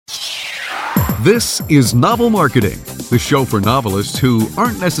This is Novel Marketing, the show for novelists who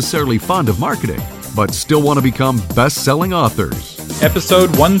aren't necessarily fond of marketing, but still want to become best-selling authors. Episode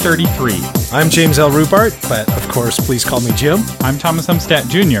 133. I'm James L. Rupert, but of course, please call me Jim. I'm Thomas Umstattd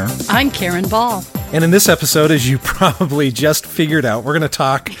Jr. I'm Karen Ball. And in this episode, as you probably just figured out, we're going to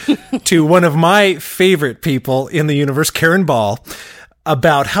talk to one of my favorite people in the universe, Karen Ball,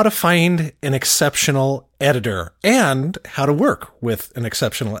 about how to find an exceptional editor and how to work with an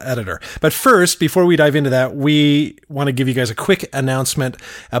exceptional editor. But first, before we dive into that, we want to give you guys a quick announcement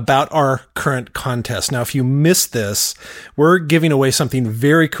about our current contest. Now, if you missed this, we're giving away something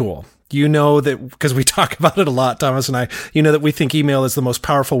very cool. You know that, because we talk about it a lot, Thomas and I, you know that we think email is the most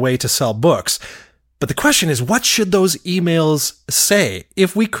powerful way to sell books. But the question is, what should those emails say?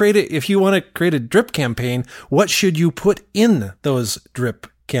 If you want to create a drip campaign, what should you put in those drip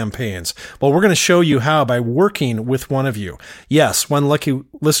campaigns? Well, we're going to show you how by working with one of you. Yes, one lucky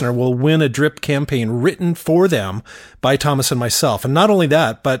listener will win a drip campaign written for them by Thomas and myself. And not only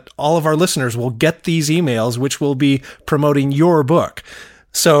that, but all of our listeners will get these emails, which will be promoting your book.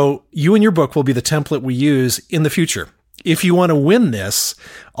 So you and your book will be the template we use in the future. If you want to win this,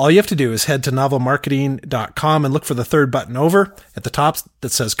 all you have to do is head to novelmarketing.com and look for the third button over at the top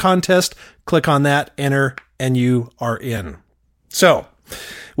that says contest. Click on that, enter, and you are in. So,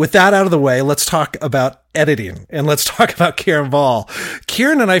 with that out of the way, let's talk about editing and let's talk about Karen Ball.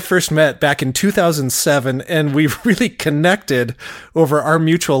 Karen and I first met back in 2007 and we really connected over our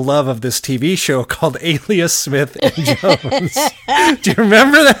mutual love of this TV show called Alias Smith and Jones. Do you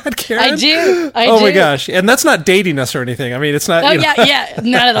remember that, Karen? I do. Oh my gosh. And that's not dating us or anything. I mean, it's not. Yeah.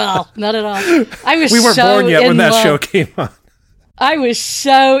 Not at all. Not at all. We weren't born yet when that show came on. I was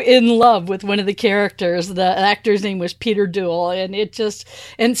so in love with one of the characters. The actor's name was Peter Duell,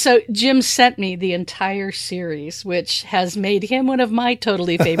 and so Jim sent me the entire series, which has made him one of my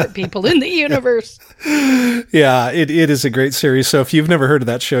totally favorite people in the universe. Yeah, it is a great series. So if you've never heard of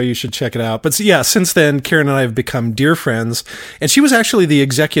that show, you should check it out. But yeah, since then, Karen and I have become dear friends, and she was actually the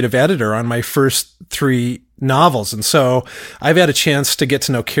executive editor on my first 3 novels. And so I've had a chance to get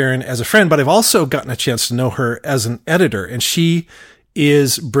to know Karen as a friend, but I've also gotten a chance to know her as an editor, and she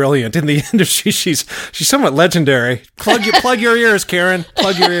is brilliant in the industry. She's somewhat legendary. Plug your ears, Karen.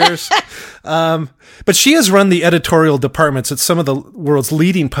 Plug your ears. But she has run the editorial departments at some of the world's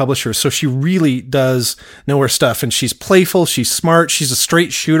leading publishers. So she really does know her stuff, and she's playful. She's smart. She's a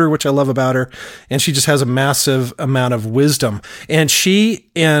straight shooter, which I love about her. And she just has a massive amount of wisdom. And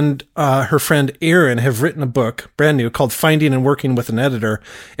she and her friend Erin have written a book, brand new, called Finding and Working with an Editor,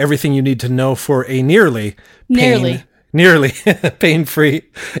 Everything You Need to Know for a Nearly pain-free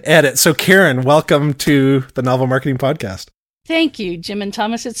edit. So Karen, welcome to the Novel Marketing Podcast. Thank you, Jim and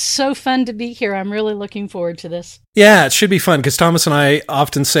Thomas. It's so fun to be here. I'm really looking forward to this. Yeah, it should be fun because Thomas and I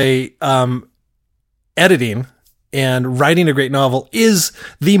often say editing and writing a great novel is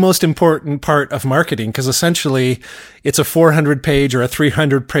the most important part of marketing, because essentially it's a 400-page or a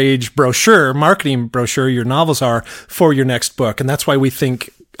 300-page brochure, marketing brochure, your novels are, for your next book. And that's why we think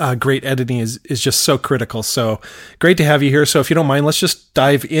great editing is just so critical. So great to have you here. So if you don't mind, let's just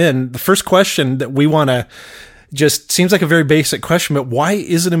dive in. The first question that we want to just seems like a very basic question, but why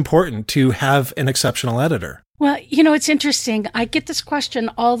is it important to have an exceptional editor? Well, it's interesting. I get this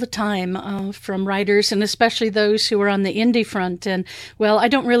question all the time from writers, and especially those who are on the indie front. And, well, I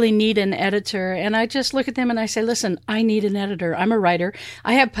don't really need an editor. And I just look at them and I say, listen, I need an editor. I'm a writer.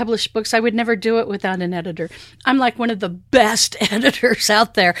 I have published books. I would never do it without an editor. I'm like one of the best editors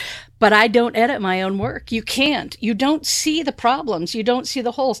out there. But I don't edit my own work. You can't. You don't see the problems. You don't see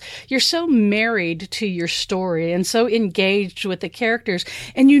the holes. You're so married to your story and so engaged with the characters,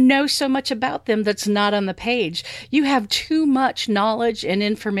 and you know so much about them that's not on the page. You have too much knowledge and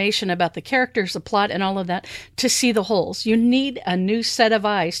information about the characters, the plot, and all of that to see the holes. You need a new set of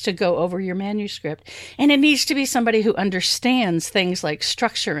eyes to go over your manuscript. And it needs to be somebody who understands things like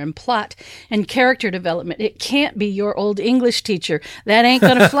structure and plot and character development. It can't be your old English teacher. That ain't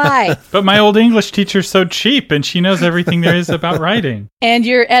going to fly. But my old English teacher's so cheap, and she knows everything there is about writing. And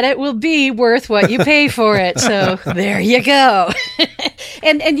your edit will be worth what you pay for it. So there you go.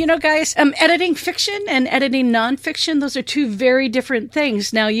 And guys, editing fiction and editing nonfiction, those are 2 very different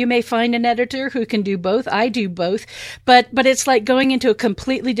things. Now, you may find an editor who can do both. I do both. But it's like going into a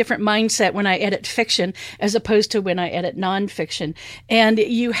completely different mindset when I edit fiction as opposed to when I edit nonfiction. And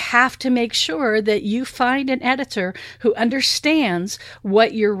you have to make sure that you find an editor who understands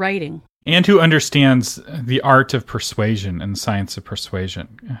what you're writing. And who understands the art of persuasion and the science of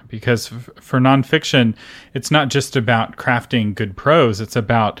persuasion. Because for nonfiction, it's not just about crafting good prose. It's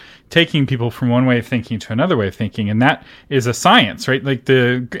about taking people from one way of thinking to another way of thinking. And that is a science, right? Like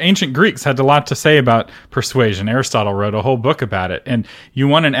the ancient Greeks had a lot to say about persuasion. Aristotle wrote a whole book about it. And you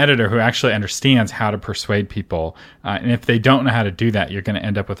want an editor who actually understands how to persuade people. And if they don't know how to do that, you're going to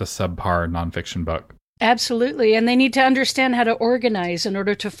end up with a subpar nonfiction book. Absolutely. And they need to understand how to organize in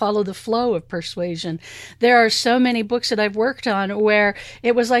order to follow the flow of persuasion. There are so many books that I've worked on where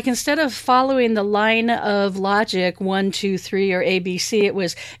it was like instead of following the line of logic 1, 2, 3 or ABC, it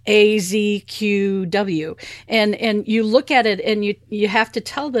was A, Z, Q, W. And you look at it and you have to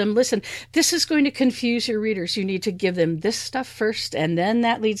tell them, listen, this is going to confuse your readers. You need to give them this stuff first, and then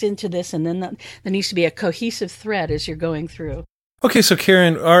that leads into this, and then there needs to be a cohesive thread as you're going through. Okay, so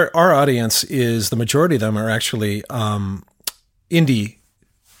Karen, our audience is, the majority of them are actually indie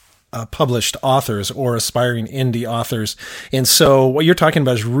published authors or aspiring indie authors. And so what you're talking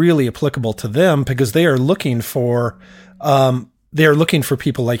about is really applicable to them because they are looking for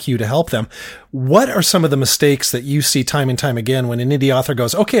people like you to help them. What are some of the mistakes that you see time and time again when an indie author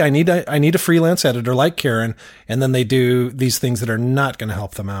goes, okay, I need a freelance editor like Karen, and then they do these things that are not going to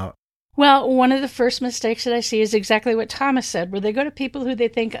help them out? Well, one of the first mistakes that I see is exactly what Thomas said, where they go to people who they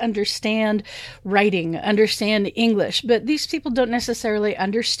think understand writing, understand English, but these people don't necessarily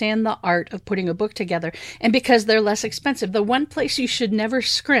understand the art of putting a book together. And because they're less expensive, the one place you should never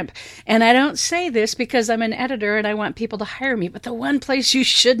scrimp, and I don't say this because I'm an editor and I want people to hire me, but the one place you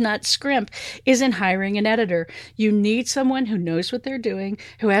should not scrimp is in hiring an editor. You need someone who knows what they're doing,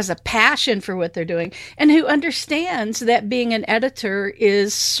 who has a passion for what they're doing, and who understands that being an editor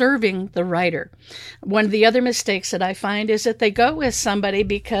is serving the writer. One of the other mistakes that I find is that they go with somebody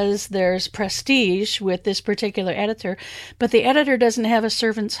because there's prestige with this particular editor, but the editor doesn't have a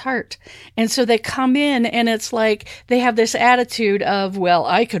servant's heart. And so they come in and it's like they have this attitude of, well,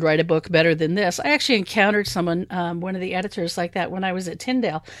 I could write a book better than this. I actually encountered someone, one of the editors like that when I was at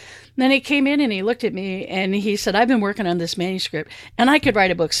Tyndale. And then he came in and he looked at me and he said, I've been working on this manuscript and I could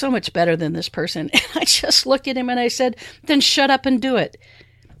write a book so much better than this person. And I just looked at him and I said, then shut up and do it.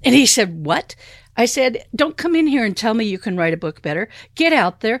 And he said, what? I said, don't come in here and tell me you can write a book better. Get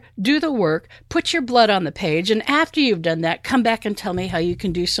out there, do the work, put your blood on the page, and after you've done that, come back and tell me how you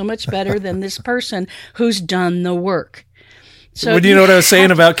can do so much better than this person who's done the work. So do you know what I was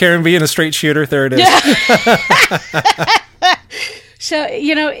saying about Karen being a straight shooter? There it is. So,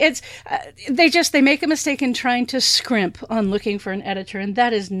 it's they make a mistake in trying to scrimp on looking for an editor, and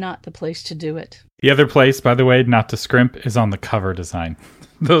that is not the place to do it. The other place, by the way, not to scrimp, is on the cover design.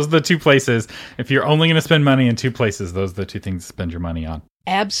 Those are the two places. If you're only going to spend money in two places, those are the two things to spend your money on.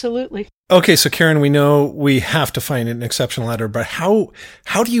 Absolutely. Okay, so Karen, we know we have to find an exceptional editor, but how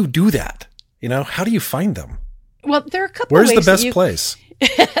do you do that? How do you find them? Well, there are a couple Where's ways. Where's the best place?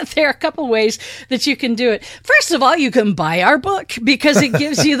 There are a couple ways that you can do it. First of all, you can buy our book because it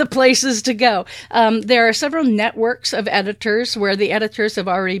gives you the places to go. There are several networks of editors where the editors have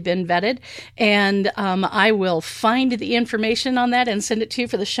already been vetted, and I will find the information on that and send it to you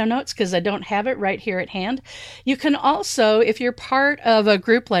for the show notes because I don't have it right here at hand. You can also, if you're part of a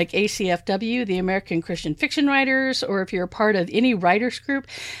group like ACFW, the American Christian Fiction Writers, or if you're a part of any writers group,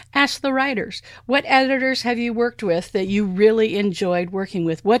 ask the writers, what editors have you worked with that you really enjoyed working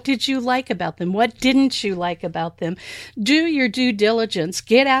with? What did you like about them? What didn't you like about them? Do your due diligence.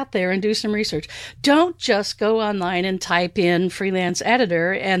 Get out there and do some research. Don't just go online and type in freelance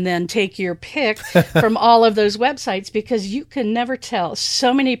editor and then take your pick from all of those websites because you can never tell.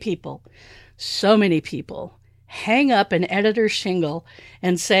 So many people hang up an editor's shingle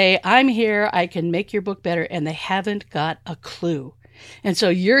and say, I'm here, I can make your book better, and they haven't got a clue. And so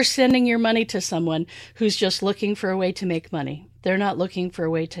you're sending your money to someone who's just looking for a way to make money. They're not looking for a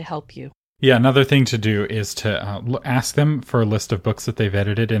way to help you. Yeah, another thing to do is to ask them for a list of books that they've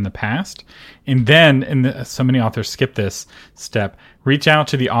edited in the past. And then, so many authors skip this step, reach out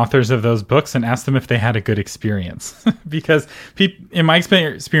to the authors of those books and ask them if they had a good experience. Because in my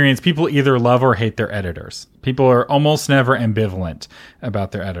experience, people either love or hate their editors. People are almost never ambivalent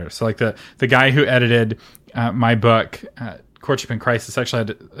about their editors. So like the guy who edited my book, Courtship in Crisis, actually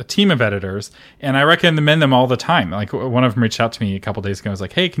had a team of editors, and I recommend them all the time. Like one of them reached out to me a couple days ago and was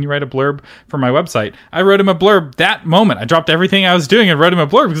like, hey, can you write a blurb for my website? I wrote him a blurb that moment. I dropped everything I was doing and wrote him a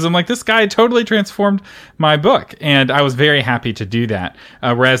blurb because I'm like, this guy totally transformed my book. And I was very happy to do that.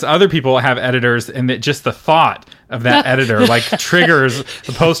 Whereas other people have editors and that just the thought of that editor like triggers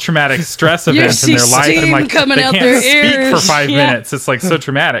the post-traumatic stress event in their life, and like they can't speak for 5 minutes. It's like so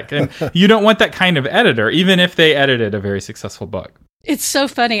traumatic, and you don't want that kind of editor, even if they edited a very successful book. It's so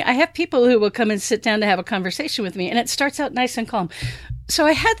funny. I have people who will come and sit down to have a conversation with me, and it starts out nice and calm. So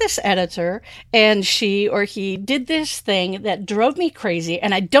I had this editor, and she or he did this thing that drove me crazy,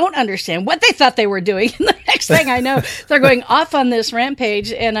 and I don't understand what they thought they were doing. And the next thing I know, they're going off on this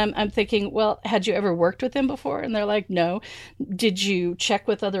rampage, and I'm thinking, well, had you ever worked with them before? And they're like, no. Did you check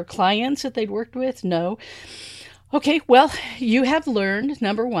with other clients that they'd worked with? No. Okay, well, you have learned,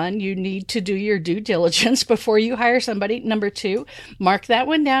 number one, you need to do your due diligence before you hire somebody. Number two, mark that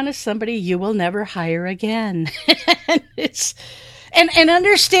one down as somebody you will never hire again. And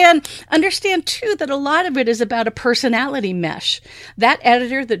understand too that a lot of it is about a personality mesh. That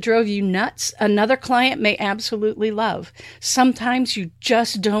editor that drove you nuts, another client may absolutely love. Sometimes you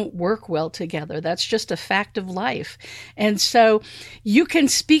just don't work well together. That's just a fact of life. And so you can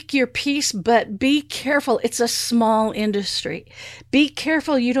speak your piece, but be careful. It's a small industry. Be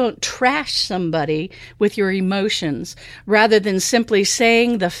careful you don't trash somebody with your emotions rather than simply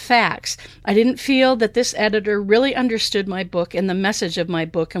saying the facts. I didn't feel that this editor really understood my book and the message of my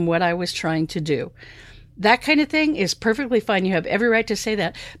book and what I was trying to do. That kind of thing is perfectly fine. You have every right to say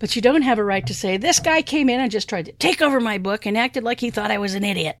that, but you don't have a right to say, this guy came in and just tried to take over my book and acted like he thought I was an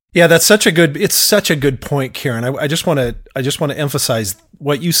idiot. Yeah, it's such a good point, Karen. I just want to emphasize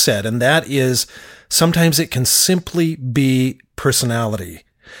what you said, and that is sometimes it can simply be personality.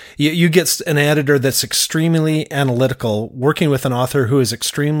 You get an editor that's extremely analytical, working with an author who is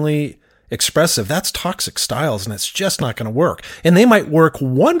extremely expressive. That's toxic styles, and it's just not going to work. And they might work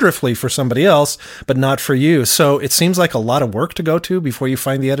wonderfully for somebody else, but not for you. So it seems like a lot of work to go to before you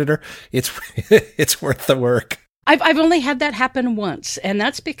find the editor. It's worth the work. I've only had that happen once, and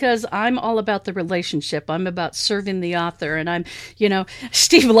that's because I'm all about the relationship. I'm about serving the author, and I'm,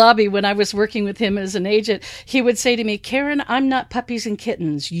 Steve Lobby, when I was working with him as an agent, he would say to me, Karen, I'm not puppies and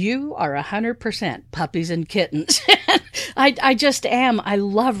kittens. You are 100% puppies and kittens. I just am. I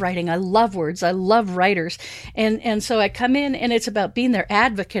love writing. I love words. I love writers. And so I come in, and it's about being their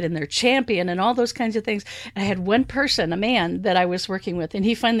advocate and their champion and all those kinds of things. I had one person, a man that I was working with, and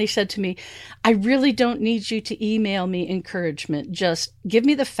he finally said to me, I really don't need you to email me encouragement. Just give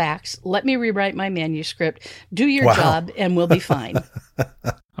me the facts. Let me rewrite my manuscript. Do your job, and we'll be fine.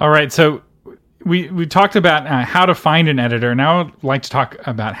 All right. So we talked about how to find an editor. Now I'd like to talk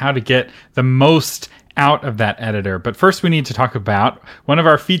about how to get the most out of that editor. But first we need to talk about one of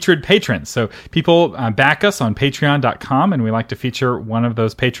our featured patrons. So people back us on patreon.com, and we like to feature one of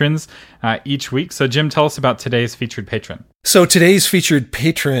those patrons each week. So Jim, tell us about today's featured patron. So today's featured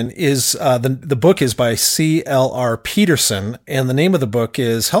patron is, the book is by C.L.R. Peterson, and the name of the book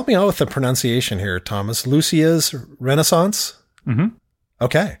is, help me out with the pronunciation here, Thomas, Lucia's Renaissance? Mm-hmm.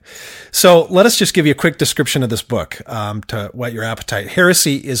 Okay. So let us just give you a quick description of this book to whet your appetite.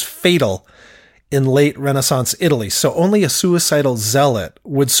 Heresy is fatal in late Renaissance Italy, so only a suicidal zealot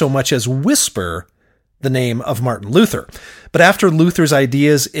would so much as whisper the name of Martin Luther. But after Luther's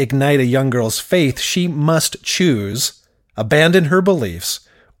ideas ignite a young girl's faith, she must choose, abandon her beliefs,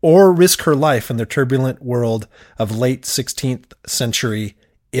 or risk her life in the turbulent world of late 16th century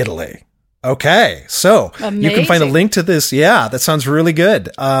Italy. Okay, so Amazing. You can find a link to this. Yeah, that sounds really good.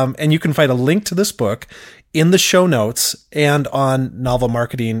 And you can find a link to this book in the show notes and on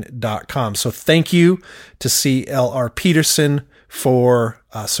novelmarketing.com. So thank you to C.L.R. Peterson for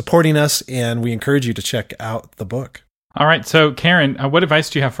supporting us, and we encourage you to check out the book. All right. So Karen, what advice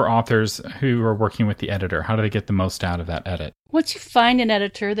do you have for authors who are working with the editor? How do they get the most out of that edit? Once you find an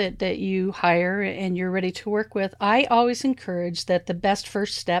editor that you hire and you're ready to work with, I always encourage that the best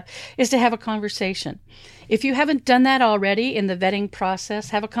first step is to have a conversation. If you haven't done that already in the vetting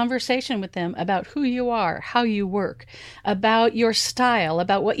process, have a conversation with them about who you are, how you work, about your style,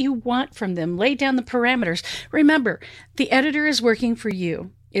 about what you want from them. Lay down the parameters. Remember, the editor is working for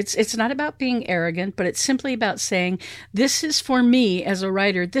you. It's not about being arrogant, but it's simply about saying, this is for me as a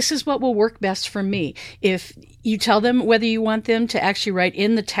writer. This is what will work best for me. If you tell them whether you want them to actually write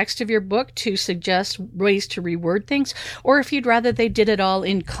in the text of your book to suggest ways to reword things, or if you'd rather they did it all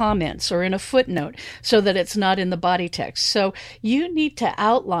in comments or in a footnote so that it's not in the body text. So you need to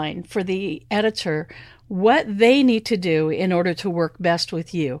outline for the editor what they need to do in order to work best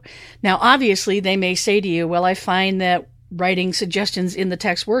with you. Now, obviously, they may say to you, well, I find that writing suggestions in the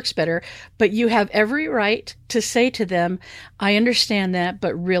text works better, but you have every right to say to them, I understand that,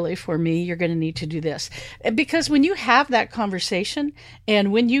 but really for me, you're going to need to do this. Because when you have that conversation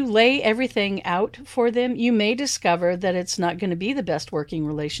and when you lay everything out for them, you may discover that it's not going to be the best working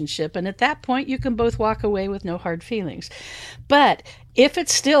relationship. And at that point, you can both walk away with no hard feelings. But if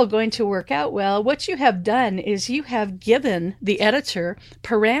it's still going to work out well, what you have done is you have given the editor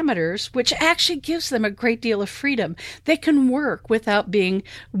parameters, which actually gives them a great deal of freedom. They can work without being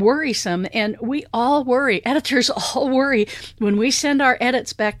worrisome. And we all worry, editors all worry, when we send our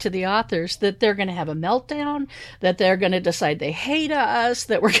edits back to the authors that they're going to have a meltdown, that they're going to decide they hate us,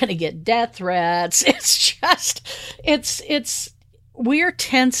 that we're going to get death threats. We're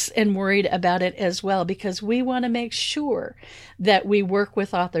tense and worried about it as well because we want to make sure that we work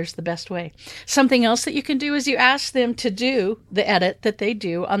with authors the best way. Something else that you can do is you ask them to do the edit that they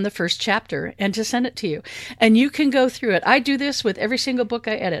do on the first chapter and to send it to you. And you can go through it. I do this with every single book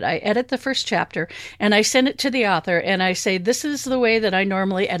I edit. I edit the first chapter and I send it to the author and I say, this is the way that I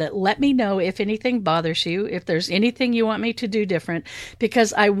normally edit. Let me know if anything bothers you, if there's anything you want me to do different,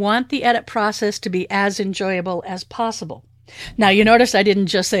 because I want the edit process to be as enjoyable as possible. Now, you notice I didn't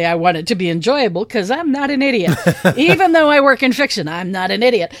just say I want it to be enjoyable because I'm not an idiot. Even though I work in fiction, I'm not an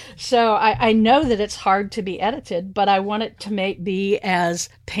idiot. So I know that it's hard to be edited, but I want it to be as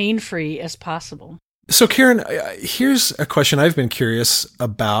pain-free as possible. So, Karen, here's a question I've been curious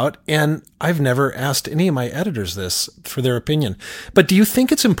about, and I've never asked any of my editors this for their opinion. But do you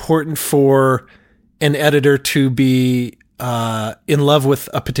think it's important for an editor to be in love with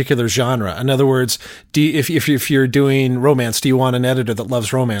a particular genre? In other words, if you're doing romance, do you want an editor that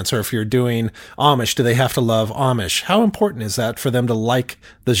loves romance? Or if you're doing Amish, do they have to love Amish? How important is that for them to like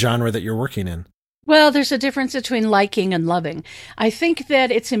the genre that you're working in? Well, there's a difference between liking and loving. I think that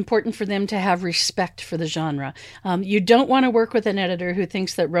it's important for them to have respect for the genre. You don't want to work with an editor who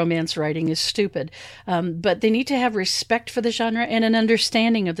thinks that romance writing is stupid, but they need to have respect for the genre and an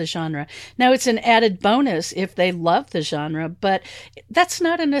understanding of the genre. Now, it's an added bonus if they love the genre, but that's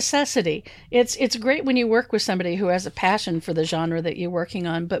not a necessity. It's great when you work with somebody who has a passion for the genre that you're working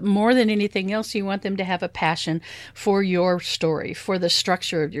on, but more than anything else, you want them to have a passion for your story, for the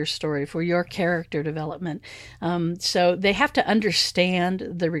structure of your story, for your character development. So they have to understand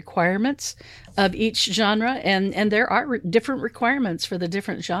the requirements of each genre, and there are different requirements for the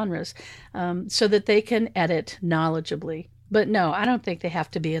different genres, so that they can edit knowledgeably. But no, I don't think they have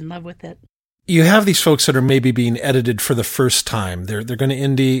to be in love with it. You have these folks that are maybe being edited for the first time. They're going to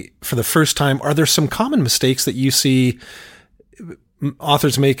indie for the first time. Are there some common mistakes that you see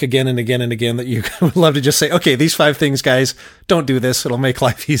authors make again and again and again that you would love to just say, okay, these 5 things, guys, don't do this. It'll make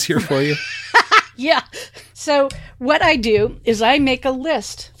life easier for you. Yeah. So what I do is I make a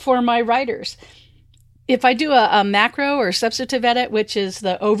list for my writers. If I do a macro or substantive edit, which is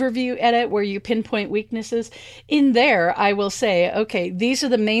the overview edit where you pinpoint weaknesses, in there I will say, okay, these are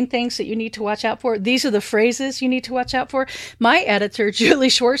the main things that you need to watch out for. These are the phrases you need to watch out for. My editor, Julie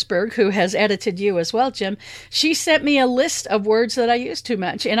Schwartzberg, who has edited you as well, Jim, she sent me a list of words that I use too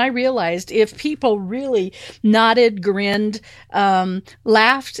much. And I realized if people really nodded, grinned,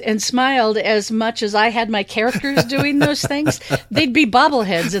 laughed, and smiled as much as I had my characters doing those things, they'd be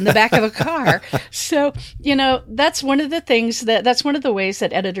bobbleheads in the back of a car. So, that's one of the things that's one of the ways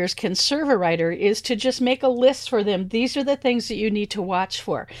that editors can serve a writer is to just make a list for them. These are the things that you need to watch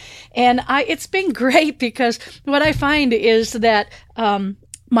for. And it's been great because what I find is that,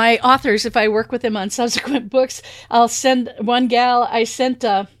 my authors, if I work with them on subsequent books, I'll send one gal,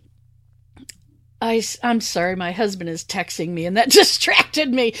 I'm sorry, my husband is texting me and that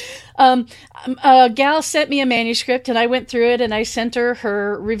distracted me. A gal sent me a manuscript and I went through it and I sent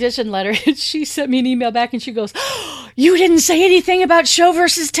her revision letter and she sent me an email back and she goes, you didn't say anything about show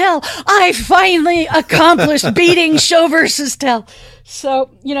versus tell. I finally accomplished beating show versus tell.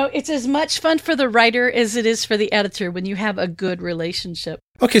 So, it's as much fun for the writer as it is for the editor when you have a good relationship.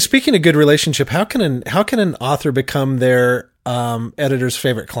 Okay, speaking of good relationship, how can an author become their editor's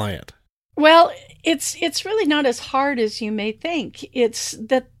favorite client? Well, it's really not as hard as you may think. It's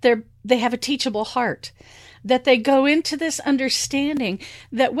that they have a teachable heart, that they go into this understanding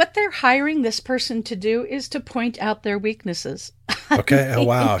that what they're hiring this person to do is to point out their weaknesses. Okay. Oh,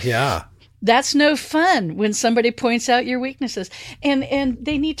 wow. Yeah. That's no fun when somebody points out your weaknesses. And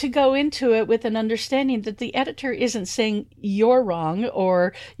they need to go into it with an understanding that the editor isn't saying you're wrong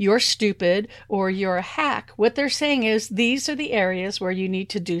or you're stupid or you're a hack. What they're saying is these are the areas where you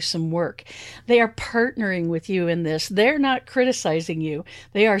need to do some work. They are partnering with you in this. They're not criticizing you.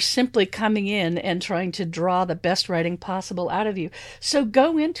 They are simply coming in and trying to draw the best writing possible out of you. So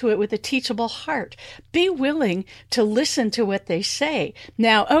go into it with a teachable heart. Be willing to listen to what they say.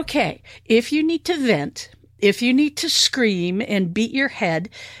 Now, okay, if you need to vent, if you need to scream and beat your head,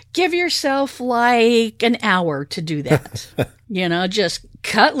 give yourself like an hour to do that. Just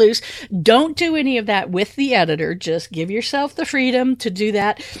cut loose. Don't do any of that with the editor. Just give yourself the freedom to do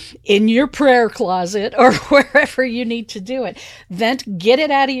that in your prayer closet or wherever you need to do it. Vent, get it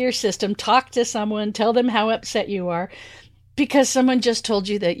out of your system. Talk to someone. Tell them how upset you are because someone just told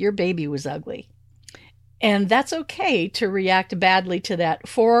you that your baby was ugly. And that's okay to react badly to that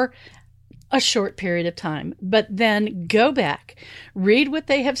for a short period of time. But then go back, read what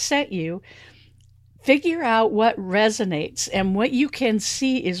they have sent you, figure out what resonates and what you can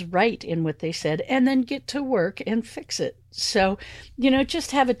see is right in what they said, and then get to work and fix it. So, just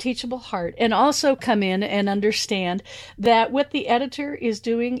have a teachable heart and also come in and understand that what the editor is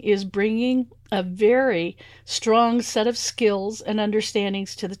doing is bringing a very strong set of skills and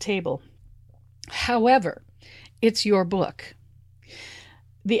understandings to the table. However, it's your book.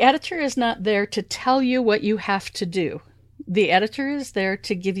 The editor is not there to tell you what you have to do. The editor is there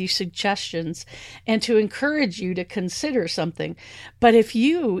to give you suggestions and to encourage you to consider something. But if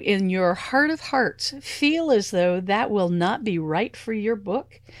you, in your heart of hearts, feel as though that will not be right for your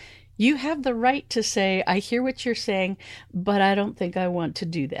book, you have the right to say, I hear what you're saying, but I don't think I want to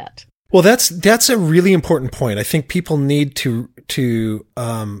do that. Well, that's a really important point. I think people need to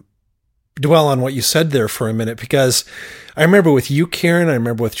dwell on what you said there for a minute, because I remember with you, Karen, I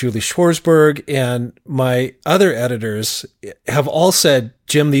remember with Julie Schwarzberg, and my other editors have all said,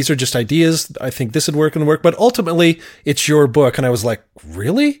 Jim, these are just ideas. I think this would work and work, but ultimately it's your book. And I was like,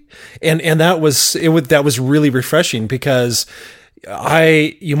 really? And that was really refreshing, because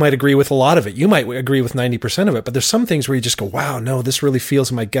you might agree with a lot of it. You might agree with 90% of it, but there's some things where you just go, wow, no, this really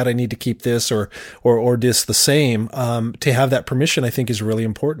feels in my gut. I need to keep this or this the same. To have that permission, I think, is really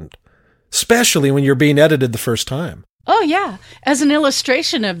important, especially when you're being edited the first time. Oh, yeah. As an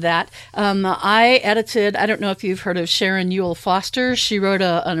illustration of that, I edited, I don't know if you've heard of Sharon Ewell Foster. She wrote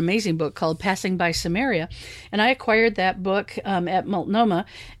an amazing book called Passing by Samaria. And I acquired that book at Multnomah.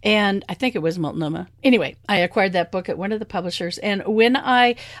 And I think it was Multnomah. Anyway, I acquired that book at one of the publishers. And when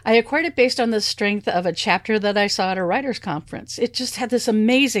I acquired it based on the strength of a chapter that I saw at a writer's conference. It just had this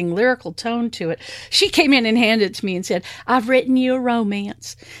amazing lyrical tone to it. She came in and handed it to me and said, I've written you a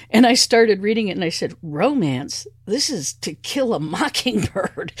romance. And I started reading it and I said, romance? This is To Kill a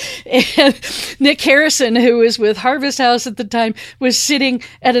Mockingbird. And Nick Harrison, who was with Harvest House at the time, was sitting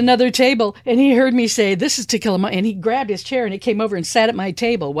at another table, and he heard me say, this is To Kill a Mockingbird. And he grabbed his chair and he came over and sat at my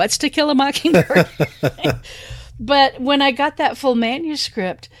table. What's To Kill a Mockingbird? But when I got that full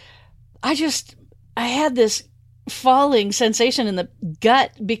manuscript, I had this falling sensation in the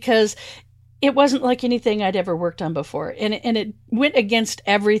gut, because it wasn't like anything I'd ever worked on before. And it went against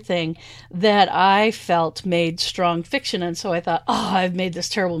everything that I felt made strong fiction. And so I thought, I've made this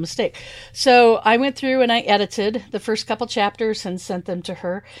terrible mistake. So I went through and I edited the first couple chapters and sent them to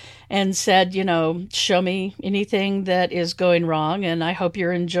her and said, show me anything that is going wrong. And I hope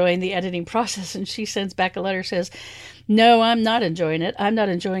you're enjoying the editing process. And she sends back a letter, says, no, I'm not enjoying it. I'm not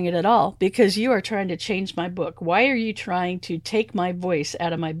enjoying it at all, because you are trying to change my book. Why are you trying to take my voice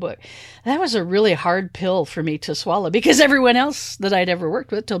out of my book? That was a really hard pill for me to swallow, because everyone else that I'd ever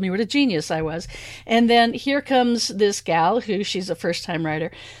worked with told me what a genius I was. And then here comes this gal who, she's a first-time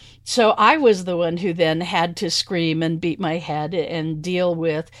writer. So I was the one who then had to scream and beat my head and deal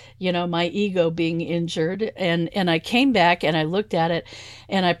with, my ego being injured. And I came back and I looked at it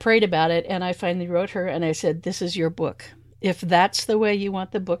and I prayed about it. And I finally wrote her and I said, this is your book. If that's the way you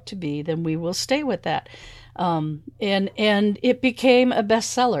want the book to be, then we will stay with that. And it became a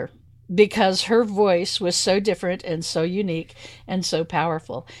bestseller, because her voice was so different and so unique and so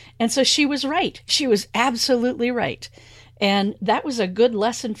powerful. And so she was right. She was absolutely right. And that was a good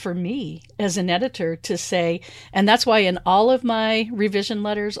lesson for me as an editor to say, and that's why in all of my revision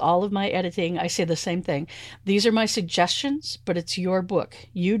letters, all of my editing, I say the same thing. These are my suggestions, but it's your book.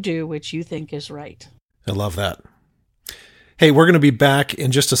 You do what you think is right. I love that. Hey, we're going to be back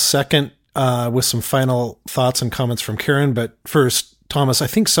in just a second with some final thoughts and comments from Karen. But first, Thomas, I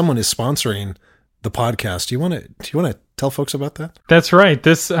think someone is sponsoring the podcast. Do you want to tell folks about that? That's right.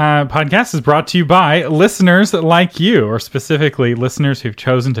 This podcast is brought to you by listeners like you, or specifically listeners who've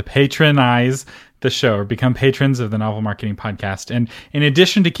chosen to patronize the show or become patrons of the Novel Marketing Podcast. And in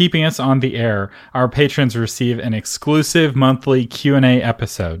addition to keeping us on the air, our patrons receive an exclusive monthly Q&A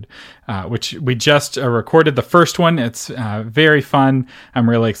episode. which we just recorded the first one. It's very fun. I'm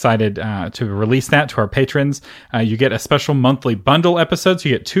really excited to release that to our patrons. You get a special monthly bundle episodes.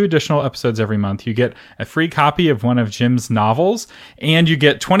 You get 2 additional episodes every month. You get a free copy of one of Jim's novels, and you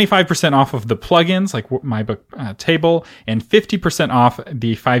get 25% off of the plugins like My Book Table, and 50% off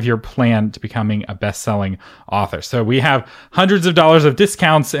the 5-year plan to becoming a best-selling author. So we have hundreds of dollars of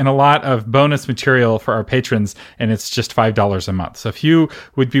discounts and a lot of bonus material for our patrons, and it's just $5 a month. So if you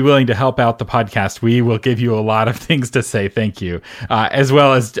would be willing to help out the podcast, we will give you a lot of things to say thank you, as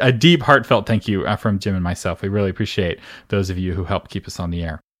well as a deep, heartfelt thank you from Jim and myself. We really appreciate those of you who help keep us on the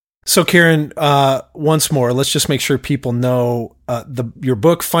air. So, Karen, once more, let's just make sure people know your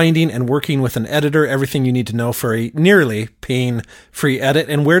book, Finding and Working with an Editor, everything you need to know for a nearly pain-free edit,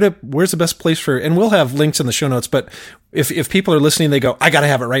 and where's the best place for, and we'll have links in the show notes, but if people are listening, they go, I got to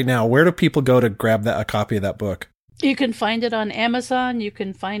have it right now. Where do people go to grab a copy of that book? You can find it on Amazon. You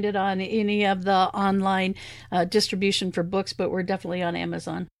can find it on any of the online distribution for books, but we're definitely on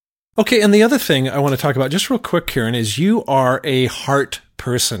Amazon. Okay, and the other thing I want to talk about just real quick, Karen, is you are a heart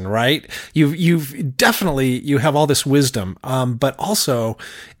person, right? You've definitely, you have all this wisdom, but also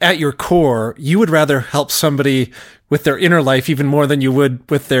at your core, you would rather help somebody with their inner life even more than you would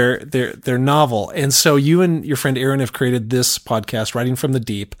with their novel. And so you and your friend Aaron have created this podcast, Writing from the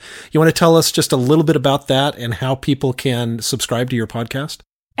Deep. You want to tell us just a little bit about that and how people can subscribe to your podcast?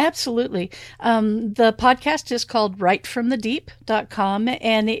 Absolutely. The podcast is called writefromthedeep.com,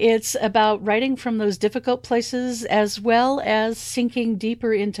 and it's about writing from those difficult places as well as sinking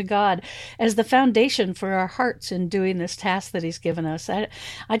deeper into God as the foundation for our hearts in doing this task that He's given us.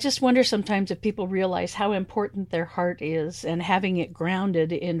 I just wonder sometimes if people realize how important their heart is and having it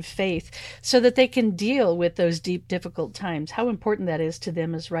grounded in faith so that they can deal with those deep, difficult times, how important that is to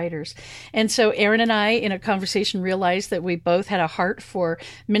them as writers. And so Aaron and I, in a conversation, realized that we both had a heart for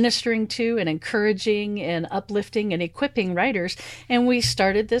ministering to and encouraging and uplifting and equipping writers. And we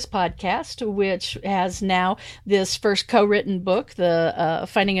started this podcast, which has now this first co-written book, the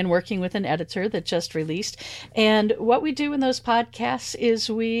Finding and Working with an Editor, that just released. And what we do in those podcasts is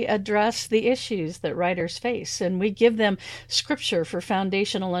we address the issues that writers face, and we give them scripture for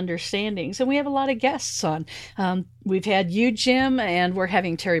foundational understandings. And we have a lot of guests on. We've had you, Jim, and we're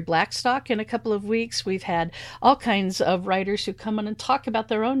having Terry Blackstock in a couple of weeks. We've had all kinds of writers who come on and talk about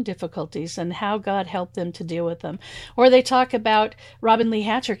their own difficulties and how God helped them to deal with them. Or they talk about, Robin Lee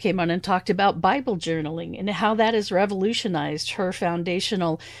Hatcher came on and talked about Bible journaling and how that has revolutionized her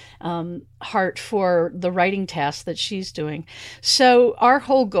foundational heart for the writing task that she's doing. So our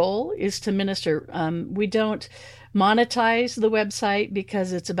whole goal is to minister. We don't monetize the website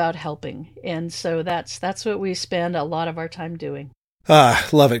because it's about helping. And so that's what we spend a lot of our time doing.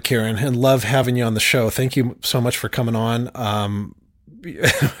 Love it, Karen, and love having you on the show. Thank you so much for coming on. We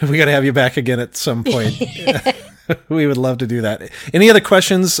got to have you back again at some point. We would love to do that. Any other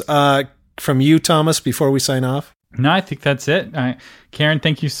questions from you, Thomas, before we sign off? No, I think that's it. Karen,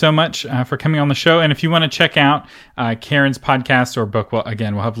 thank you so much for coming on the show. And if you want to check out Karen's podcast or book, well,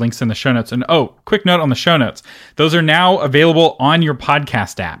 again, we'll have links in the show notes. And quick note on the show notes. Those are now available on your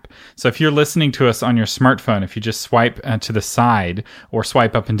podcast app. So if you're listening to us on your smartphone, if you just swipe to the side or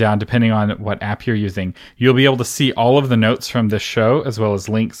swipe up and down, depending on what app you're using, you'll be able to see all of the notes from this show as well as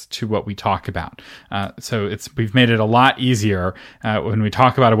links to what we talk about. So we've made it a lot easier. When we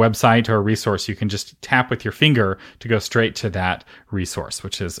talk about a website or a resource, you can just tap with your finger to go straight to that resource,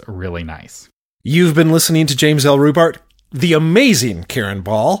 which is really nice. You've been listening to James L. Rubart, the amazing Karen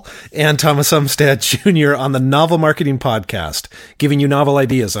Ball, and Thomas Umstattd Jr. on the Novel Marketing Podcast, giving you novel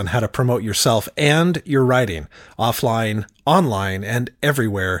ideas on how to promote yourself and your writing offline, online, and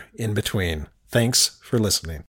everywhere in between. Thanks for listening.